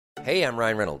Hey, I'm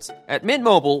Ryan Reynolds. At Mint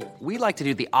Mobile, we like to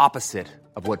do the opposite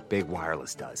of what Big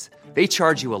Wireless does. They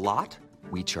charge you a lot,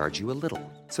 we charge you a little.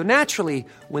 So naturally,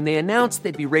 when they announced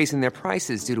they'd be raising their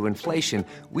prices due to inflation,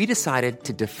 we decided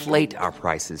to deflate our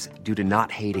prices due to not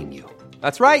hating you.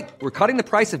 That's right. We're cutting the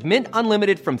price of Mint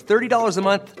Unlimited from $30 a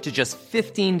month to just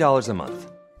 $15 a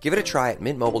month. Give it a try at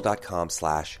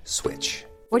mintmobile.com/switch.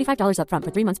 $45 up front for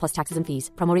 3 months plus taxes and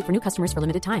fees. Promo rate for new customers for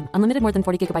limited time. Unlimited more than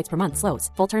 40 gigabytes per month. Slows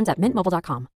full terms at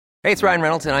mintmobile.com. Hey, it's Ryan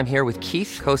Reynolds, and I'm here with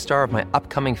Keith, co-star of my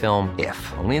upcoming film, If,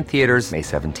 only in theaters May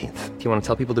 17th. Do you want to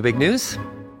tell people the big news?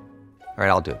 All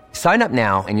right, I'll do it. Sign up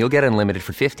now and you'll get unlimited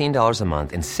for $15 a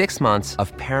month and 6 months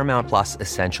of Paramount Plus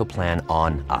Essential Plan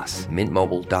on us.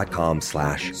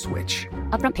 mintmobile.com/switch.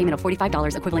 Upfront payment of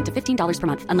 $45 equivalent to $15 per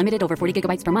month. Unlimited over 40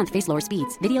 gigabytes per month. Face lower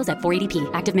speeds. Videos at 480p.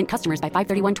 Active Mint customers by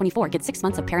 531.24 get 6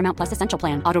 months of Paramount Plus Essential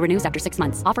Plan. Auto renews after 6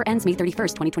 months. Offer ends May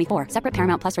 31st, 2024. Separate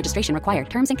Paramount Plus registration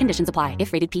required. Terms and conditions apply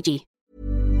if rated PG.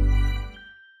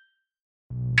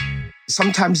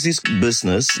 Sometimes this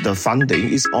business, the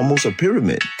funding is almost a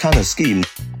pyramid kind of scheme.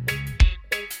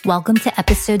 Welcome to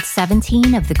episode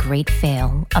 17 of The Great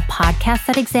Fail, a podcast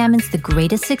that examines the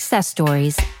greatest success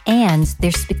stories and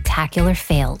their spectacular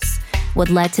fails. What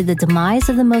led to the demise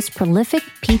of the most prolific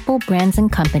people, brands,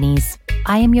 and companies.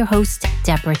 I am your host,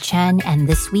 Deborah Chen, and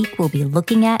this week we'll be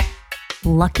looking at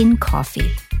Luckin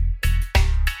Coffee.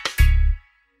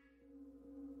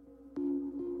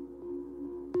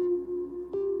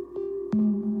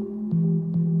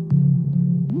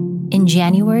 In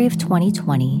January of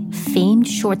 2020, famed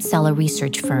short seller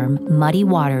research firm Muddy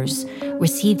Waters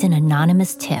received an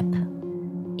anonymous tip.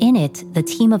 In it, the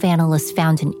team of analysts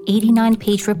found an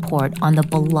 89-page report on the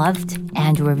beloved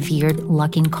and revered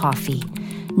Luckin Coffee,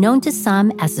 known to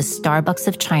some as the Starbucks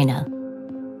of China.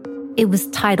 It was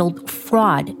titled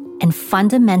Fraud and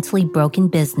Fundamentally Broken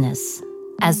Business,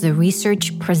 as the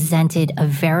research presented a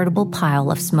veritable pile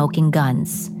of smoking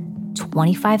guns.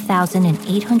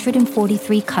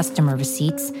 25,843 customer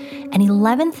receipts, and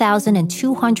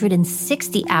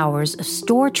 11,260 hours of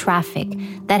store traffic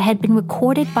that had been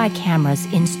recorded by cameras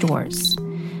in stores.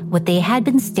 What they had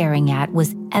been staring at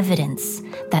was evidence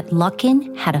that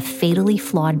Luckin had a fatally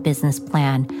flawed business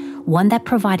plan, one that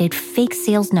provided fake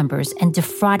sales numbers and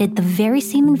defrauded the very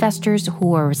same investors who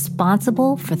were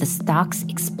responsible for the stock's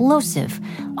explosive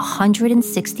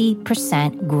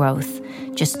 160% growth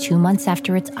just 2 months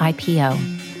after its IPO.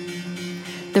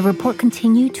 The report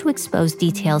continued to expose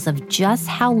details of just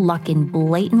how Luckin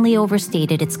blatantly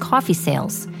overstated its coffee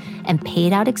sales and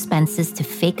paid out expenses to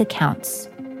fake accounts.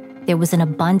 There was an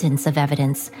abundance of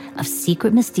evidence of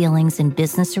secret misdealings and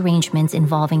business arrangements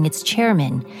involving its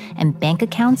chairman and bank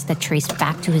accounts that traced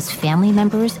back to his family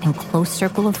members and close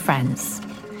circle of friends.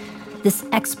 This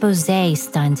expose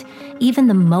stunned even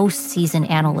the most seasoned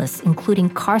analysts, including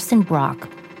Carson Brock,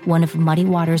 one of Muddy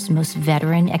Waters' most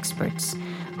veteran experts,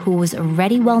 who was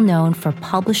already well known for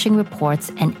publishing reports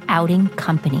and outing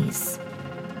companies.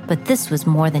 But this was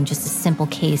more than just a simple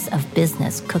case of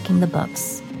business cooking the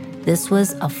books. This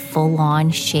was a full-on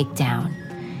shakedown.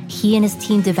 He and his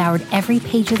team devoured every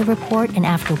page of the report, and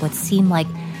after what seemed like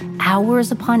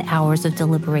hours upon hours of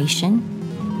deliberation,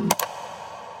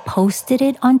 posted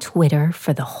it on Twitter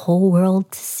for the whole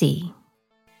world to see.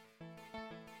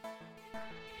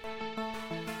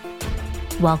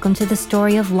 Welcome to the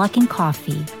story of Luckin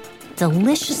Coffee,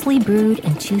 deliciously brewed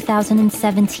in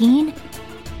 2017,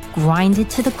 grinded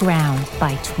to the ground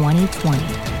by 2020.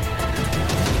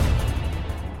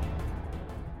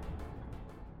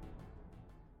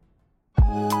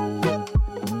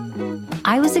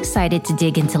 I was excited to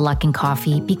dig into Luckin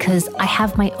Coffee because I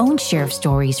have my own share of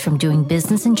stories from doing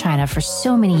business in China for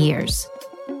so many years.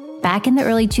 Back in the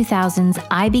early 2000s,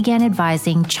 I began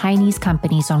advising Chinese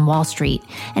companies on Wall Street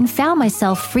and found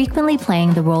myself frequently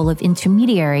playing the role of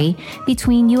intermediary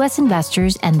between U.S.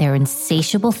 investors and their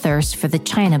insatiable thirst for the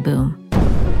China boom.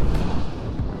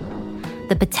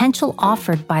 The potential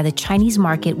offered by the Chinese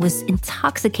market was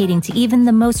intoxicating to even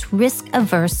the most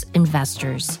risk-averse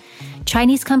investors.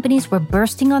 Chinese companies were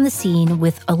bursting on the scene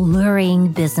with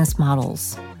alluring business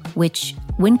models, which,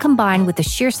 when combined with the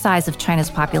sheer size of China's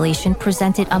population,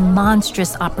 presented a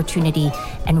monstrous opportunity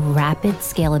and rapid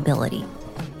scalability.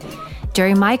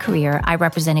 During my career, I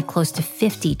represented close to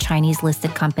 50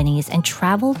 Chinese-listed companies and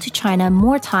traveled to China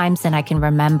more times than I can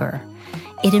remember.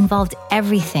 It involved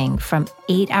everything from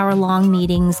 8-hour-long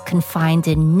meetings confined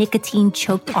in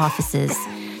nicotine-choked offices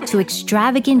to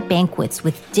extravagant banquets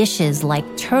with dishes like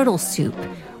turtle soup,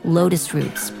 lotus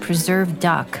roots, preserved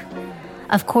duck.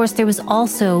 Of course, there was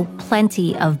also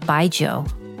plenty of baijiu,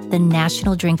 the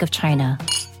national drink of China.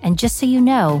 And just so you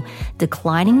know,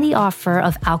 declining the offer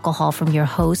of alcohol from your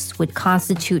hosts would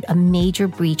constitute a major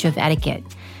breach of etiquette,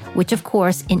 which of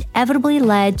course inevitably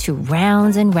led to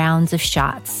rounds and rounds of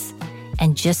shots.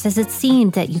 And just as it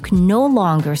seemed that you could no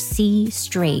longer see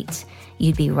straight,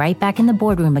 you'd be right back in the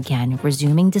boardroom again,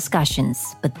 resuming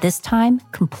discussions, but this time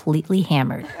completely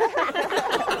hammered.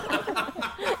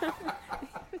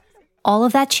 All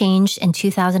of that changed in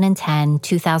 2010,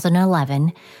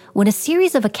 2011, when a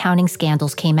series of accounting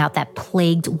scandals came out that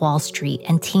plagued Wall Street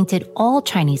and tainted all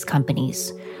Chinese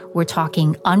companies. We're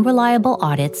talking unreliable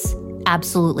audits,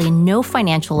 absolutely no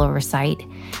financial oversight,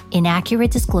 inaccurate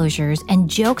disclosures, and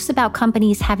jokes about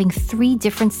companies having 3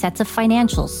 different sets of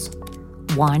financials.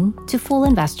 One to fool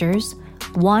investors,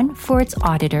 one for its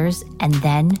auditors, and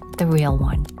then the real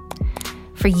one.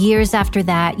 For years after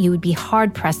that, you would be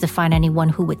hard-pressed to find anyone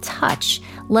who would touch,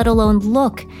 let alone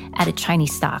look, at a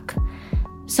Chinese stock.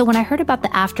 So when I heard about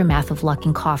the aftermath of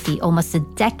Luckin Coffee almost a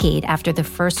decade after the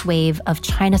first wave of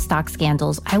China stock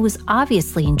scandals, I was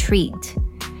obviously intrigued.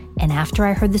 And after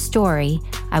I heard the story,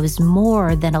 I was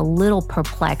more than a little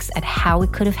perplexed at how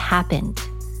it could have happened.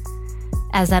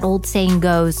 As that old saying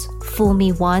goes, fool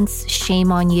me once,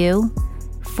 shame on you.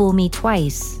 Fool me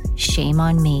twice, shame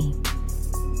on me.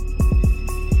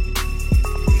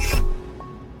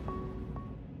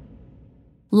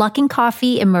 Luckin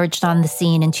Coffee emerged on the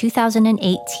scene in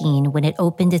 2018 when it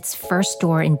opened its first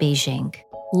store in Beijing.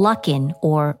 Luckin,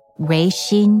 or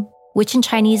Reixin, which in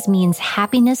Chinese means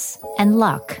happiness and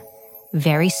luck,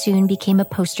 very soon became a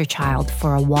poster child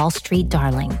for a Wall Street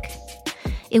darling.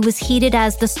 It was heated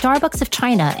as the Starbucks of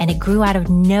China, and it grew out of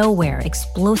nowhere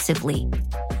explosively.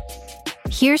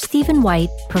 Here's Stephen White,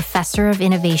 professor of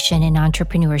innovation and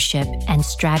entrepreneurship and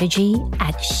strategy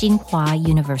at Tsinghua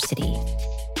University.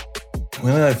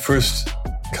 When I first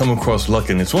come across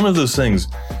Luckin, it's one of those things,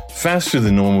 faster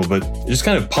than normal, but it just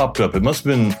kind of popped up. It must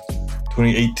have been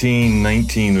 2018,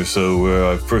 19 or so, where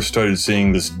I first started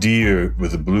seeing this deer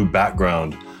with a blue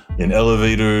background in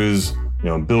elevators,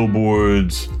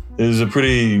 billboards. It was a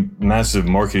pretty massive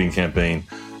marketing campaign.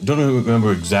 I don't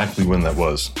remember exactly when that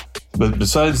was. But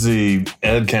besides the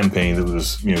ad campaign that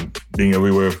was, being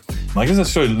everywhere, I guess I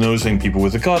started noticing people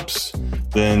with the cups.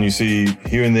 Then you see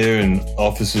here and there in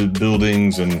office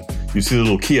buildings, and you see the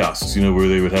little kiosks, where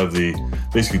they would have the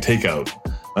basically takeout.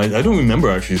 I don't remember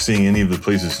actually seeing any of the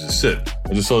places to sit.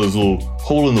 I just saw this little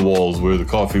hole in the walls where the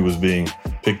coffee was being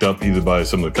picked up either by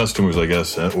some of the customers, I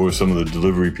guess, or some of the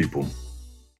delivery people.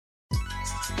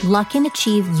 Luckin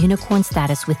achieved unicorn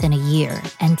status within a year,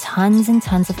 and tons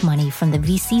of money from the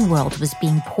VC world was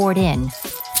being poured in,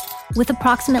 with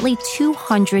approximately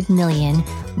 $200 million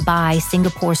by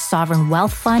Singapore's Sovereign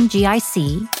Wealth Fund,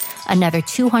 GIC, another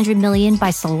 $200 million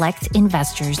by select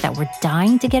investors that were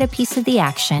dying to get a piece of the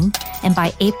action, and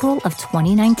by April of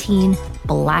 2019,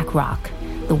 BlackRock,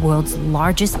 the world's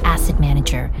largest asset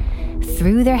manager,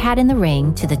 threw their hat in the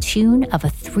ring to the tune of a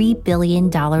 $3 billion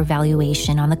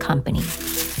valuation on the company.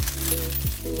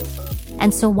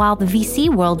 And so while the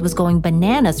VC world was going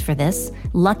bananas for this,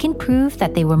 Luckin proved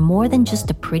that they were more than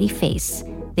just a pretty face.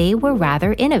 They were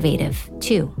rather innovative,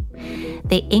 too.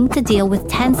 They inked a deal with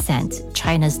Tencent,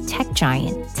 China's tech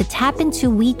giant, to tap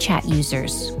into WeChat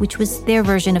users, which was their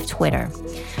version of Twitter,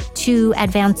 to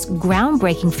advance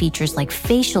groundbreaking features like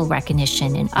facial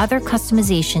recognition and other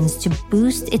customizations to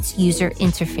boost its user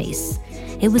interface.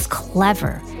 It was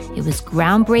clever, it was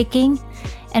groundbreaking,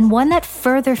 and one that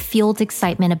further fueled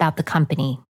excitement about the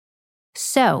company.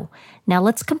 So, now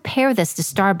let's compare this to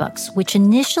Starbucks, which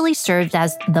initially served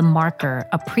as the marker,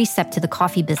 a precept to the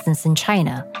coffee business in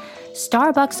China.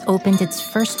 Starbucks opened its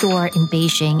first store in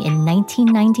Beijing in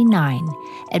 1999,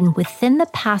 and within the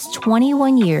past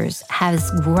 21 years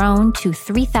has grown to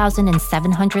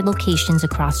 3,700 locations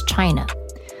across China.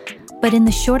 But in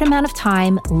the short amount of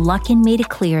time, Luckin made it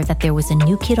clear that there was a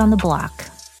new kid on the block,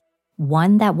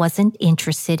 one that wasn't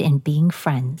interested in being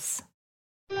friends.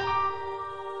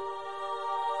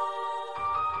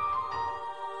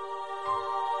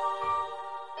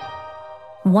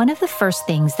 One of the first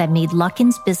things that made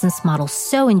Luckin's business model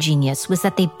so ingenious was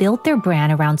that they built their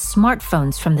brand around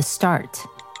smartphones from the start.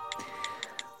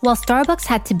 While Starbucks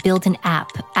had to build an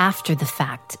app after the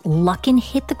fact, Luckin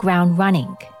hit the ground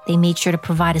running. They made sure to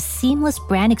provide a seamless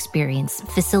brand experience,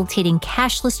 facilitating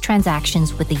cashless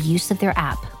transactions with the use of their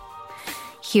app.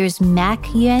 Here's Mac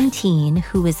Yuan Tin,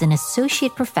 who is an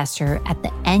associate professor at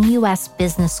the NUS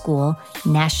Business School,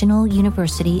 National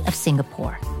University of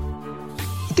Singapore.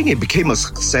 I think it became a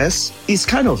success. It's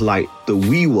kind of like the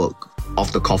WeWork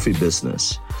of the coffee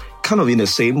business. Kind of in the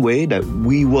same way that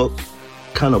WeWork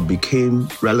kind of became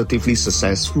relatively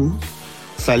successful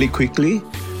fairly quickly.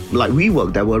 Like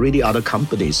WeWork, there were already other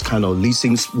companies kind of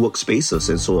leasing workspaces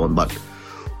and so on, but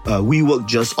WeWork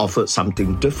just offered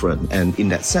something different. And in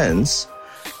that sense,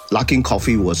 Luckin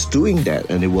Coffee was doing that,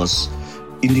 and it was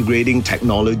integrating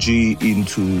technology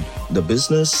into the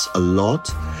business a lot,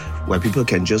 where people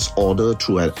can just order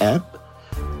through an app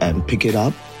and pick it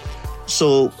up.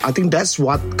 So I think that's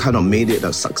what kind of made it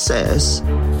a success.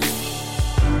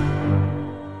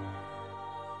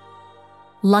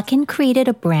 Luckin created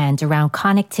a brand around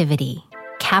connectivity,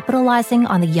 capitalizing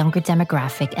on the younger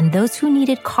demographic and those who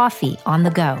needed coffee on the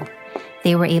go.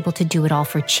 They were able to do it all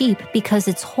for cheap because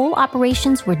its whole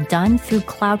operations were done through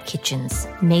cloud kitchens,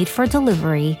 made for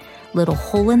delivery, little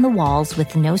hole in the walls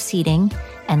with no seating,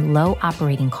 and low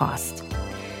operating cost.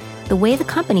 The way the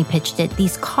company pitched it,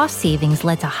 these cost savings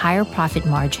led to higher profit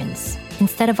margins.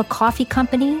 Instead of a coffee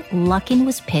company, Luckin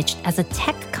was pitched as a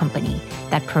tech company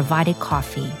that provided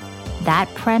coffee.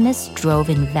 That premise drove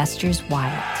investors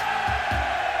wild.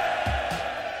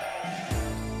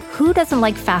 Who doesn't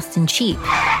like fast and cheap?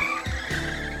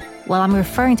 Well, I'm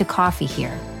referring to coffee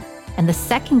here. And the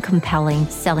second compelling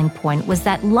selling point was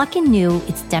that Luckin knew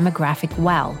its demographic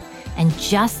well and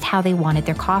just how they wanted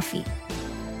their coffee.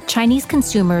 Chinese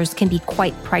consumers can be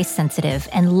quite price sensitive,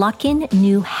 and Luckin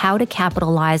knew how to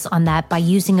capitalize on that by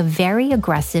using a very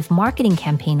aggressive marketing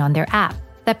campaign on their app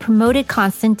that promoted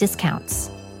constant discounts.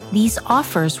 These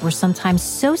offers were sometimes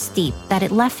so steep that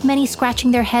it left many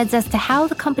scratching their heads as to how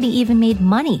the company even made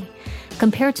money.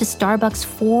 Compared to Starbucks'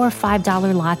 $4 or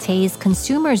 $5 lattes,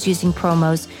 consumers using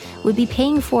promos would be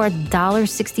paying for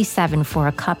 $1.67 for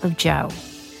a cup of Joe.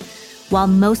 While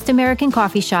most American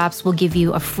coffee shops will give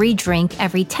you a free drink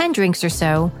every 10 drinks or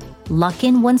so,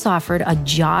 Luckin once offered a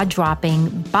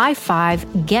jaw-dropping buy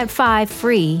 5, get 5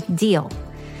 free deal.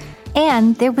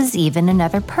 And there was even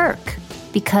another perk.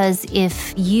 Because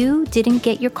if you didn't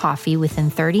get your coffee within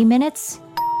 30 minutes,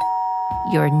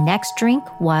 your next drink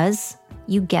was,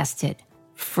 you guessed it,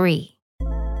 free.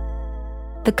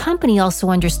 The company also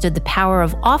understood the power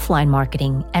of offline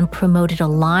marketing and promoted a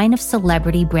line of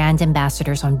celebrity brand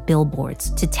ambassadors on billboards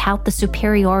to tout the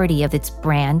superiority of its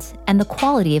brand and the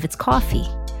quality of its coffee.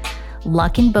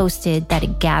 Luckin boasted that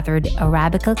it gathered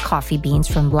Arabica coffee beans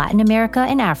from Latin America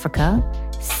and Africa,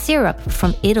 syrup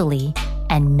from Italy,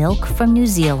 and milk from New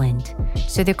Zealand.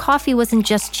 So their coffee wasn't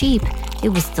just cheap, it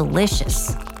was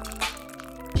delicious.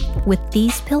 With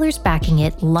these pillars backing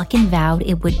it, Luckin vowed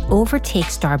it would overtake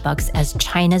Starbucks as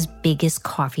China's biggest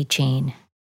coffee chain.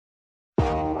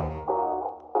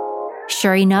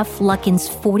 Sure enough, Luckin's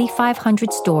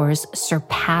 4,500 stores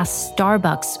surpassed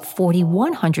Starbucks'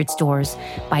 4,100 stores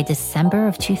by December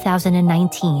of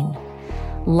 2019.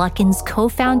 Luckin's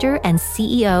co-founder and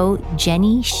CEO,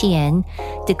 Jenny Xian,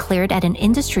 declared at an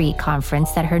industry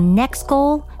conference that her next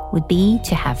goal would be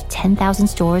to have 10,000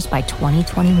 stores by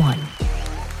 2021.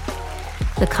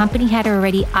 The company had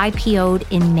already IPO'd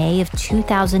in May of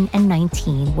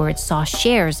 2019, where it saw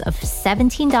shares of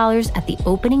 $17 at the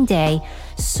opening day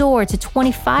soar to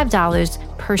 $25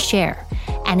 per share,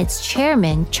 and its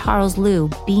chairman, Charles Liu,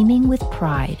 beaming with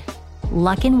pride.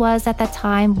 Luckin was, at that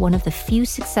time, one of the few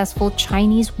successful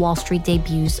Chinese Wall Street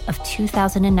debuts of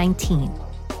 2019.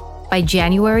 By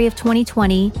January of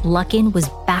 2020, Luckin was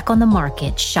back on the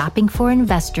market, shopping for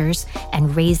investors,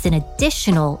 and raised an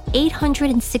additional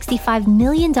 $865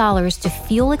 million to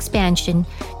fuel expansion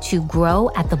to grow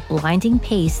at the blinding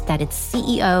pace that its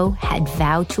CEO had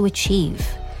vowed to achieve.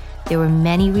 There were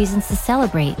many reasons to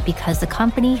celebrate because the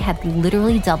company had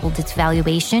literally doubled its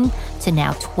valuation to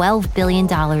now $12 billion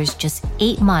just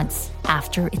 8 months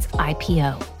after its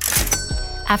IPO.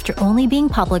 After only being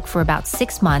public for about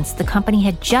 6 months, the company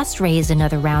had just raised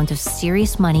another round of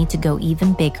serious money to go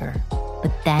even bigger.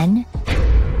 But then,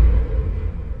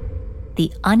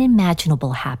 the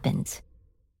unimaginable happened.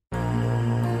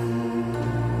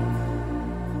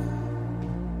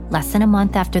 Less than a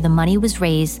month after the money was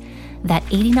raised, that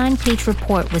 89-page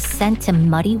report was sent to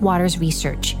Muddy Waters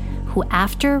Research, who,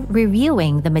 after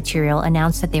reviewing the material,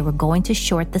 announced that they were going to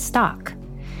short the stock.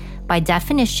 By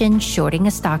definition, shorting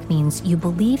a stock means you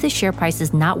believe the share price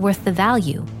is not worth the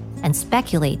value and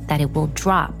speculate that it will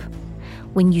drop.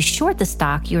 When you short the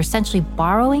stock, you're essentially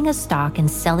borrowing a stock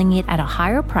and selling it at a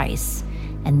higher price,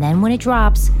 and then when it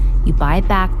drops, you buy it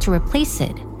back to replace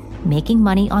it, making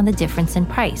money on the difference in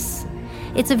price.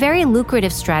 It's a very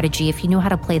lucrative strategy if you know how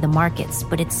to play the markets,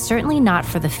 but it's certainly not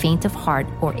for the faint of heart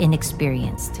or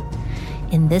inexperienced.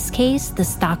 In this case, the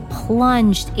stock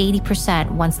plunged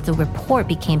 80% once the report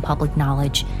became public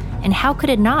knowledge. And how could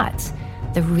it not?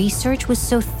 The research was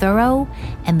so thorough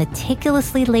and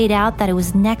meticulously laid out that it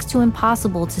was next to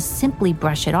impossible to simply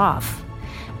brush it off.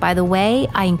 By the way,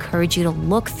 I encourage you to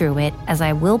look through it, as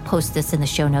I will post this in the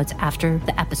show notes after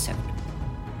the episode.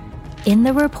 In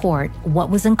the report, what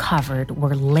was uncovered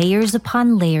were layers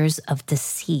upon layers of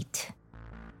deceit.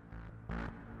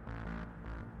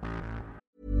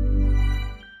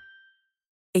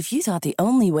 If you thought the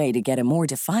only way to get a more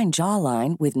defined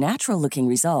jawline with natural-looking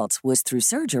results was through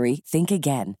surgery, think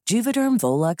again. Juvederm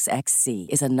Volux XC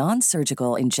is a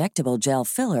non-surgical injectable gel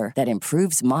filler that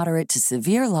improves moderate to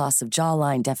severe loss of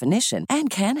jawline definition and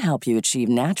can help you achieve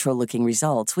natural-looking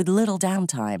results with little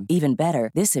downtime. Even better,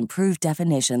 this improved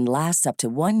definition lasts up to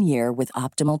 1 year with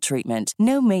optimal treatment.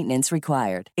 No maintenance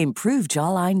required. Improve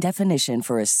jawline definition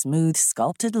for a smooth,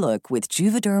 sculpted look with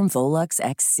Juvederm Volux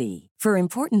XC. For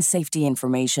important safety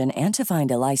information and to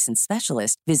find a licensed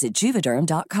specialist, visit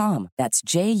Juvederm.com. That's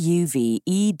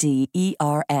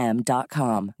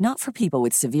JUVEDERM.com. Not for people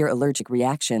with severe allergic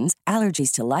reactions,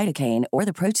 allergies to lidocaine, or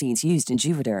the proteins used in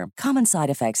Juvederm. Common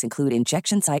side effects include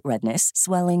injection site redness,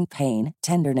 swelling, pain,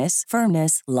 tenderness,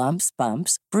 firmness, lumps,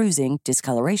 bumps, bruising,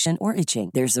 discoloration, or itching.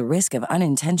 There's a risk of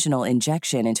unintentional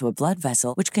injection into a blood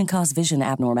vessel, which can cause vision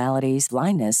abnormalities,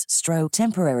 blindness, stroke,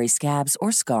 temporary scabs,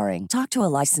 or scarring. Talk to a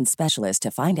licensed specialist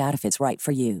to find out if it's right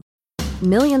for you.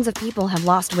 Millions of people have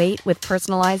lost weight with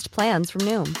personalized plans from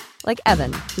Noom. Like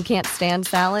Evan, who can't stand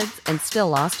salads and still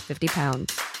lost 50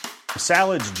 pounds.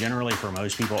 Salads generally for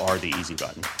most people are the easy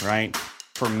button, right?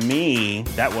 For me,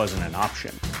 that wasn't an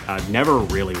option. I never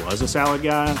really was a salad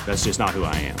guy. That's just not who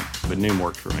I am. But Noom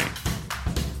worked for me.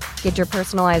 Get your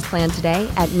personalized plan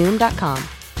today at Noom.com.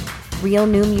 Real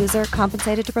Noom user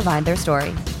compensated to provide their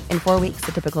story. In 4 weeks,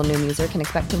 the typical Noom user can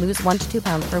expect to lose 1 to 2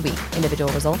 pounds per week.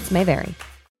 Individual results may vary.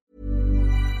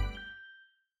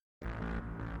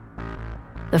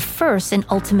 The first and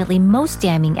ultimately most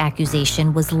damning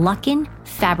accusation was Luckin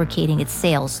fabricating its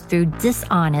sales through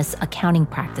dishonest accounting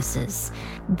practices.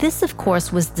 This, of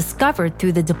course, was discovered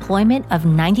through the deployment of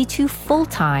 92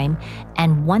 full-time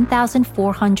and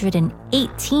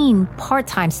 1,418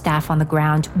 part-time staff on the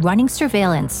ground running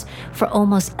surveillance for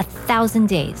almost 1,000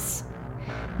 days.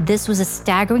 This was a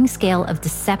staggering scale of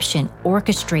deception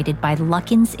orchestrated by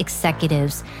Luckin's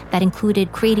executives that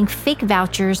included creating fake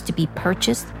vouchers to be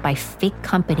purchased by fake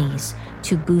companies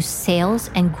to boost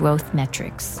sales and growth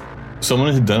metrics.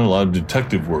 Someone had done a lot of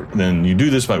detective work. Then you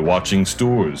do this by watching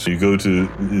stores. You go to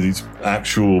these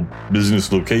actual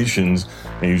business locations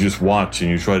and you just watch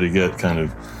and you try to get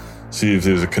see if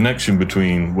there's a connection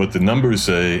between what the numbers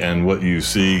say and what you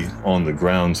see on the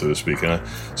ground, so to speak.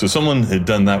 So someone had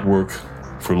done that work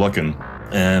for Luckin,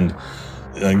 and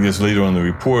I guess later on the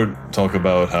report talk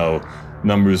about how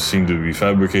numbers seem to be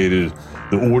fabricated.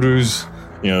 The orders,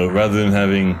 rather than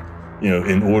having,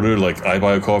 in order, like I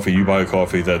buy a coffee, you buy a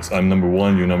coffee, that's I'm number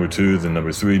 1, you're number 2, then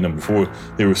number 3, number 4.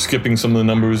 They were skipping some of the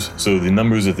numbers, so the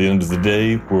numbers at the end of the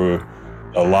day were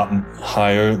a lot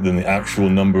higher than the actual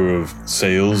number of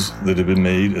sales that had been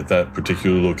made at that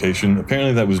particular location.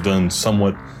 Apparently that was done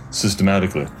somewhat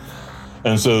systematically.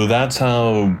 And so that's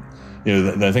how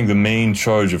I think the main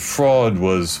charge of fraud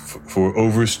was for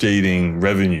overstating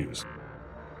revenues.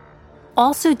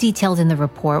 Also detailed in the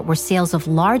report were sales of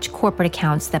large corporate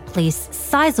accounts that placed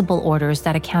sizable orders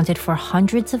that accounted for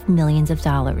hundreds of millions of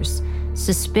dollars.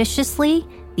 Suspiciously,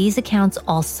 these accounts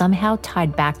all somehow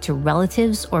tied back to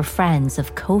relatives or friends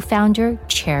of co-founder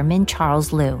Chairman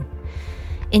Charles Liu.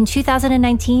 In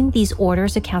 2019, these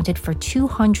orders accounted for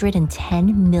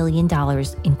 $210 million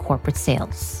in corporate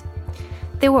sales.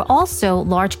 There were also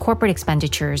large corporate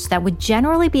expenditures that would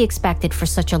generally be expected for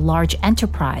such a large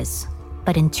enterprise.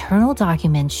 But internal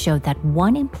documents showed that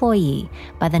one employee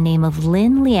by the name of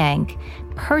Lin Liang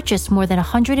purchased more than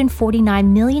 $149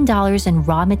 million in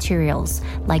raw materials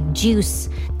like juice,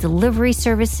 delivery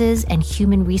services, and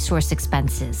human resource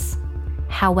expenses.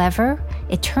 However,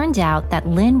 it turned out that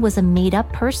Lin was a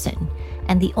made-up person,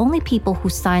 and the only people who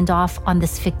signed off on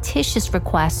this fictitious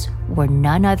request were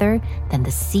none other than the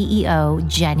CEO,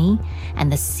 Jenny, and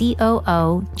the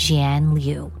COO, Jian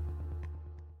Liu.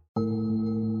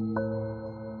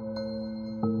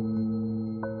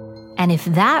 And if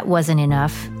that wasn't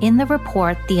enough, in the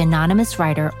report, the anonymous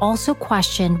writer also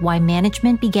questioned why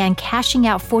management began cashing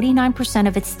out 49%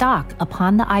 of its stock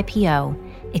upon the IPO,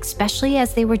 especially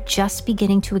as they were just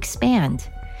beginning to expand.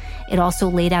 It also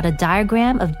laid out a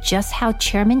diagram of just how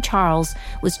Chairman Charles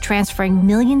was transferring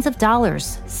millions of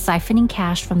dollars, siphoning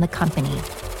cash from the company.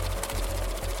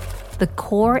 The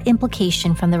core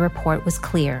implication from the report was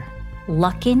clear.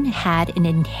 Luckin had an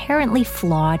inherently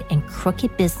flawed and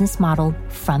crooked business model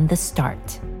from the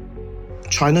start.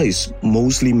 China is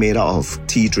mostly made out of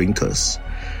tea drinkers.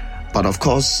 But of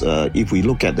course, if we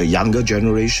look at the younger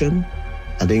generation,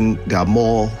 I think there are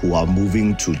more who are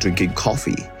moving to drinking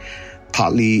coffee.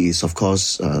 Partly is, of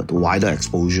course, the wider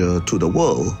exposure to the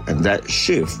world, and that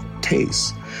shift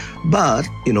tastes. But,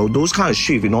 those kind of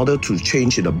shift, in order to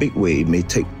change in a big way, may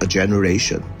take a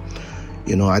generation.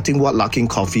 I think what Luckin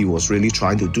Coffee was really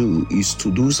trying to do is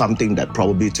to do something that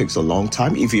probably takes a long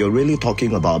time. If you're really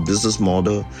talking about a business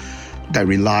model that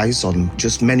relies on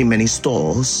just many, many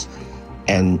stores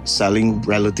and selling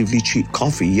relatively cheap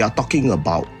coffee, you're talking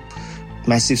about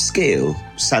massive scale,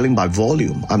 selling by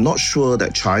volume. I'm not sure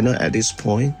that China at this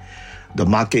point, the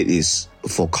market is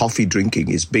for coffee drinking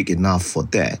is big enough for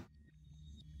that.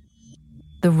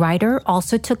 The writer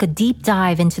also took a deep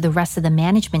dive into the rest of the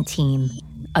management team,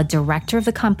 a director of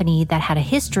the company that had a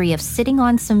history of sitting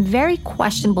on some very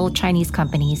questionable Chinese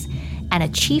companies, and a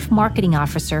chief marketing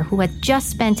officer who had just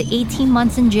spent 18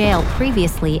 months in jail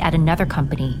previously at another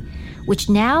company, which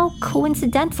now,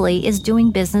 coincidentally, is doing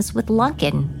business with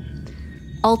Luckin.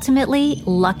 Ultimately,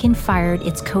 Luckin fired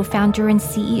its co-founder and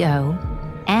CEO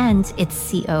and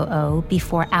its COO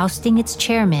before ousting its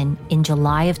chairman in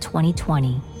July of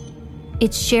 2020.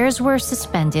 Its shares were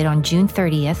suspended on June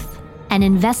 30th, and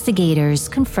investigators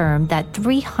confirmed that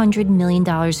 $300 million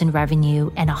in revenue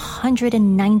and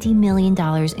 $190 million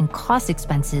in cost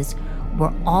expenses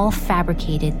were all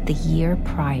fabricated the year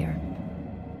prior.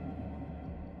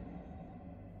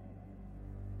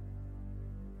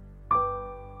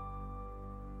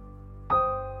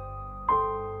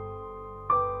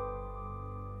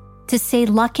 To say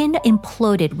Luckin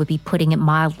imploded would be putting it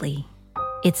mildly.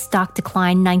 Its stock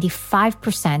declined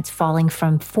 95%, falling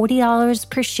from $40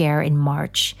 per share in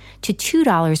March to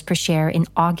 $2 per share in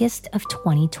August of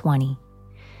 2020.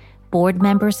 Board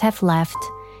members have left,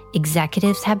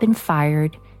 executives have been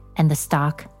fired, and the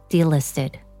stock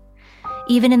delisted.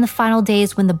 Even in the final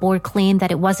days when the board claimed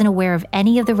that it wasn't aware of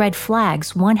any of the red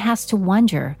flags, one has to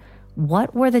wonder,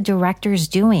 what were the directors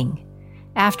doing?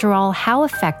 After all, how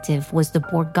effective was the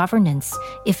board governance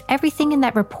if everything in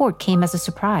that report came as a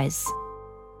surprise?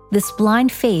 This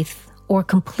blind faith or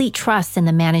complete trust in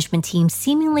the management team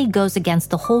seemingly goes against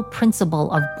the whole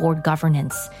principle of board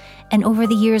governance. And over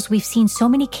the years, we've seen so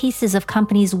many cases of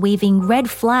companies waving red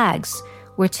flags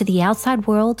where to the outside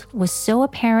world was so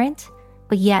apparent,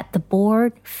 but yet the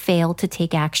board failed to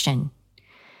take action.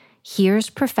 Here's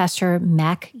Professor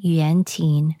Mac Yuen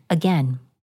Tin again.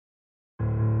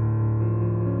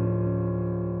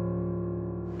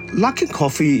 Luckin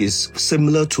Coffee is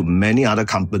similar to many other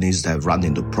companies that have run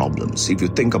into problems. If you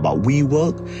think about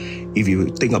WeWork, if you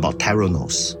think about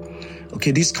Theranos,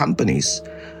 these companies,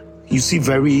 you see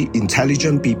very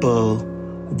intelligent people,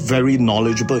 very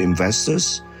knowledgeable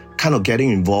investors kind of getting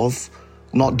involved,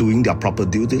 not doing their proper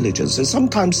due diligence. And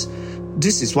sometimes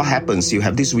this is what happens. You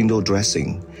have this window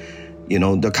dressing.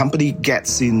 The company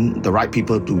gets in the right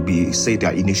people to be, say,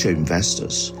 their initial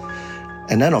investors.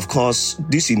 And then, of course,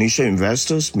 these initial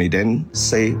investors may then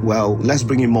say, well, let's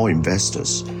bring in more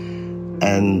investors.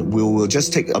 And we'll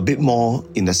just take a bit more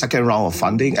in the second round of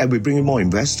funding, and we bring in more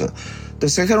investors. The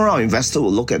second round investor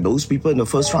will look at those people in the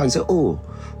first round and say, oh,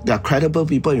 there are credible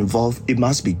people involved, it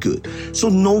must be good. So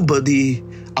nobody,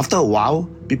 after a while,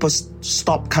 people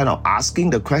stop kind of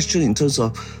asking the question in terms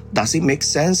of, does it make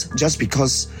sense just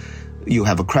because you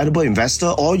have a credible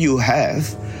investor or you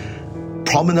have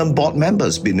prominent board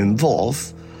members been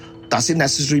involved, does it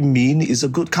necessarily mean it's a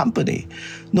good company?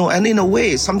 No, and in a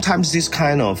way, sometimes this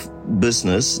kind of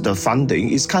business, the funding,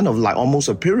 is kind of like almost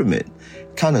a pyramid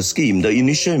kind of scheme. The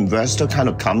initial investor kind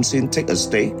of comes in, take a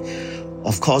stake.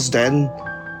 Of course, then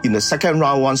in the second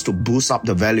round wants to boost up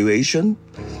the valuation,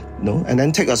 and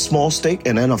then take a small stake,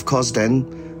 and then of course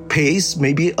then pays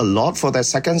maybe a lot for that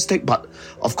second stake, but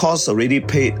of course already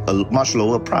paid a much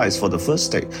lower price for the first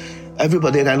stake.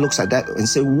 Everybody then looks at that and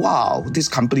say, wow, this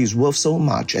company is worth so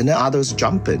much. And then others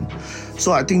jump in.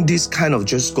 So I think this kind of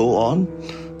just go on.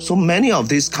 So many of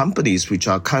these companies which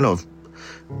are kind of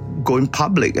going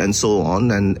public and so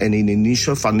on, and in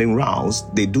initial funding rounds,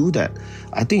 they do that.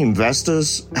 I think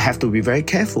investors have to be very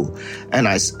careful. And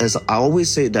as I always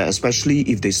say that, especially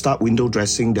if they start window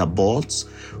dressing their boards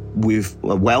with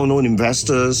well-known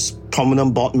investors,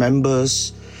 prominent board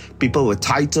members, people with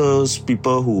titles,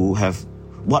 people who have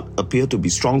what appear to be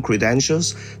strong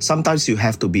credentials, sometimes you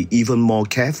have to be even more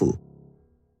careful.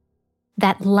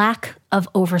 That lack of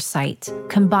oversight,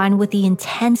 combined with the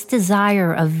intense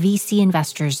desire of VC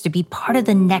investors to be part of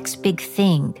the next big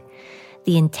thing,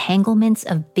 the entanglements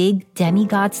of big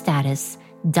demigod status,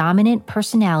 dominant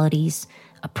personalities,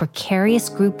 a precarious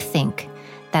groupthink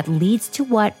that leads to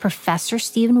what Professor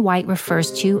Stephen White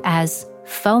refers to as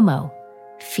FOMO,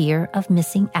 fear of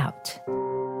missing out.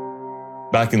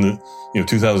 back in the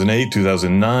 2008,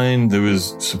 2009, there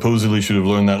was supposedly should have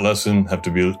learned that lesson, have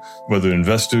to be whether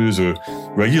investors or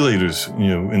regulators,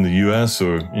 in the US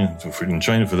or in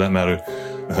China for that matter,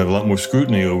 have a lot more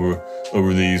scrutiny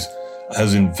over these.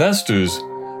 As investors,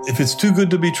 if it's too good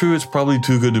to be true, it's probably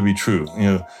too good to be true.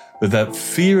 But that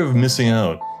fear of missing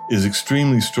out is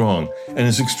extremely strong. And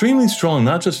it's extremely strong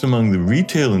not just among the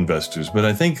retail investors, but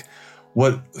I think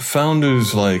what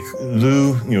founders like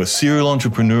Lou, a serial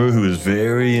entrepreneur who is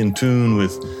very in tune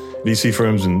with VC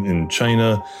firms in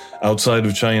China, outside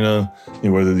of China,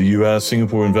 whether the US,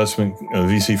 Singapore investment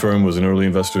VC firm was an early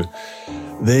investor,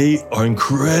 they are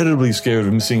incredibly scared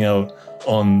of missing out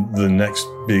on the next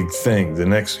big thing, the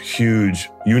next huge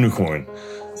unicorn.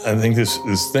 I think this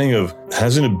thing of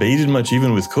hasn't abated much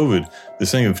even with COVID. This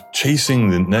thing of chasing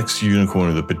the next unicorn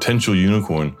or the potential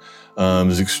unicorn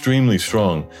is extremely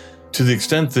strong. To the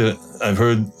extent that I've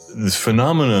heard this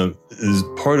phenomena is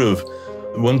part of,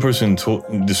 one person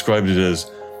described it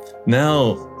as,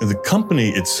 now the company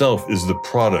itself is the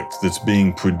product that's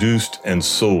being produced and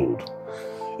sold.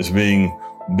 It's being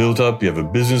built up, you have a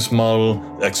business model,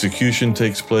 execution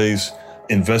takes place,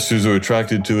 investors are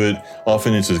attracted to it.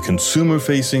 Often it's a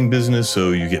consumer-facing business,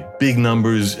 so you get big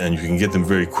numbers and you can get them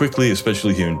very quickly,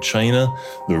 especially here in China.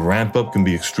 The ramp-up can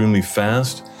be extremely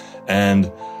fast,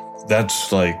 and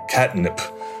that's like catnip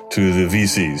to the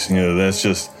VCs. That's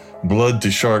just blood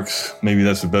to sharks. Maybe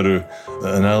that's a better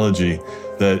analogy,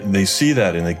 that they see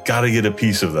that and they got to get a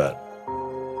piece of that.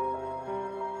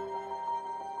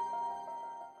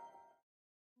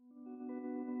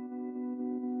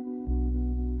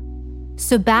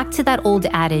 So back to that old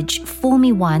adage, fool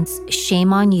me once,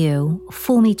 shame on you.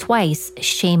 Fool me twice,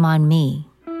 shame on me.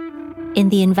 In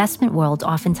the investment world,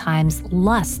 oftentimes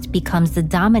lust becomes the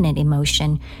dominant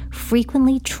emotion,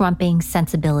 frequently trumping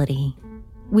sensibility.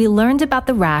 We learned about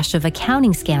the rash of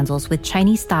accounting scandals with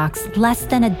Chinese stocks less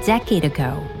than a decade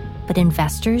ago, but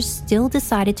investors still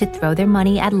decided to throw their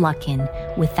money at Luckin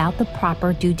without the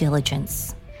proper due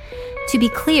diligence. To be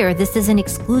clear, this isn't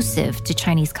exclusive to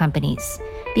Chinese companies,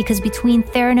 because between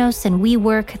Theranos and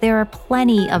WeWork, there are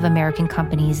plenty of American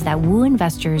companies that woo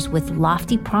investors with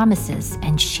lofty promises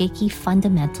and shaky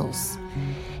fundamentals.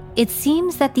 It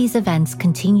seems that these events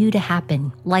continue to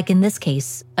happen, like in this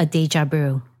case, a déjà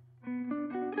vu.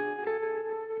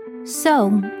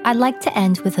 So, I'd like to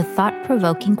end with a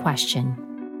thought-provoking question.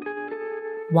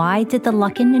 Why did the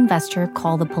Luckin investor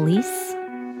call the police?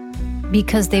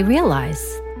 Because they realized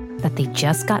that they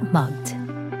just got mugged.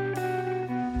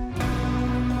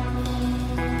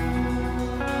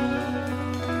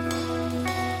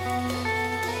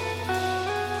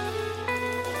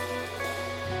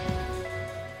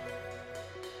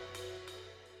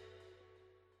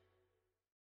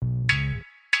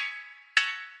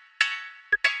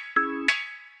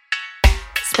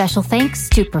 Special thanks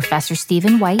to Professor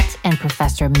Stephen White and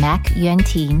Professor Mac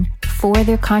Yuan-Tin for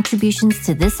their contributions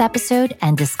to this episode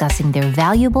and discussing their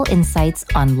valuable insights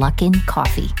on Luckin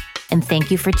coffee. And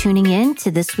thank you for tuning in to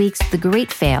this week's The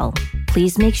Great Fail.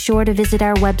 Please make sure to visit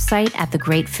our website at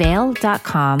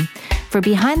thegreatfail.com for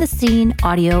behind-the-scene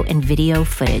audio and video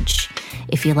footage.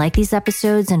 If you like these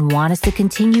episodes and want us to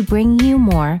continue bringing you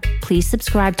more, please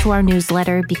subscribe to our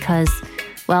newsletter because,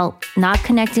 well, not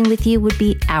connecting with you would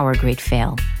be our great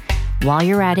fail. While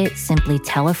you're at it, simply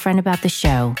tell a friend about the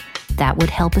show. That would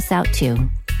help us out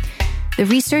too. The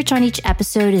research on each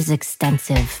episode is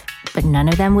extensive, but none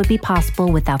of them would be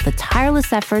possible without the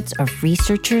tireless efforts of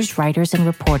researchers, writers, and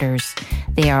reporters.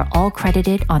 They are all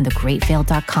credited on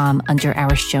thegreatfail.com under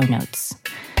our show notes.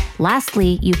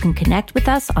 Lastly, you can connect with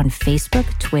us on Facebook,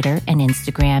 Twitter, and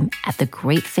Instagram at The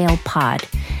Great Fail Pod.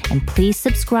 And please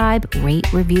subscribe,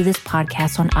 rate, review this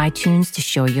podcast on iTunes to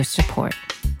show your support.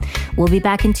 We'll be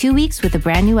back in 2 weeks with a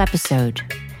brand new episode.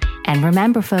 And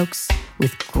remember, folks,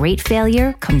 with great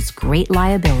failure comes great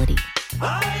liability.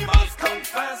 I must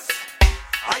confess,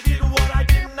 I did what I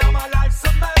did, now my life's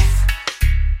a mess.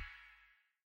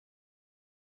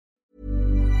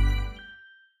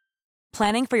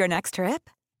 Planning for your next trip?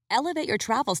 Elevate your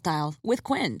travel style with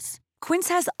Quince. Quince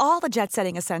has all the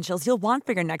jet-setting essentials you'll want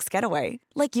for your next getaway,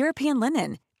 like European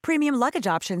linen, premium luggage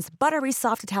options, buttery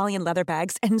soft Italian leather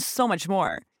bags, and so much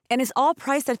more. And is all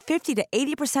priced at 50 to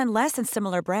 80% less than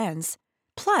similar brands.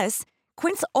 Plus,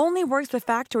 Quince only works with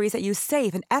factories that use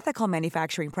safe and ethical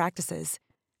manufacturing practices.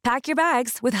 Pack your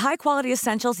bags with high-quality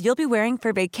essentials you'll be wearing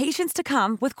for vacations to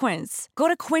come with Quince. Go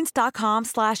to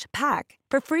quince.com/pack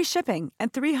for free shipping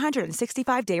and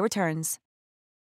 365-day returns.